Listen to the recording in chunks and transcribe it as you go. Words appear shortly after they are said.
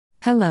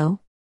Hello.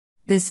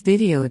 This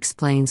video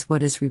explains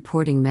what is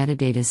Reporting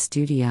Metadata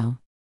Studio.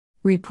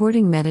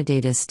 Reporting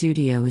Metadata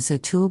Studio is a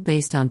tool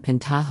based on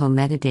Pentaho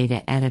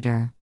Metadata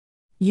Editor.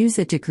 Use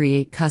it to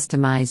create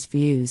customized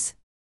views.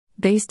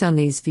 Based on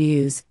these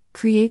views,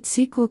 create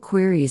SQL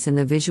queries in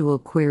the Visual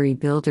Query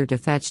Builder to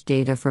fetch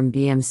data from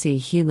BMC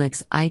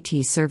Helix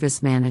IT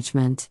Service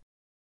Management.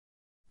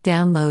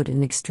 Download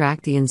and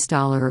extract the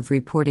installer of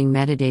Reporting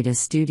Metadata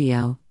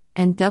Studio,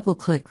 and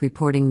double-click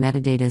Reporting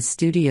Metadata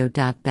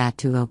Studio.bat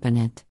to open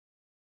it.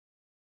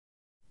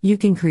 You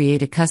can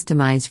create a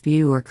customized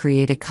view or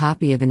create a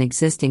copy of an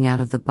existing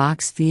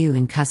out-of-the-box view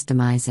and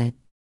customize it.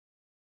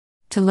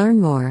 To learn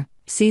more,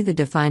 see the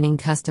Defining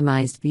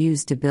Customized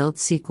Views to Build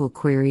SQL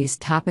Queries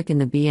topic in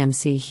the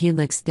BMC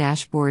Helix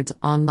Dashboards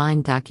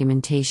online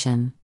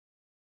documentation.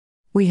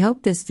 We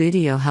hope this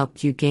video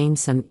helped you gain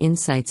some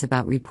insights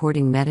about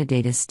Reporting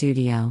Metadata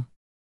Studio.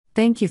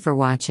 Thank you for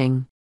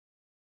watching.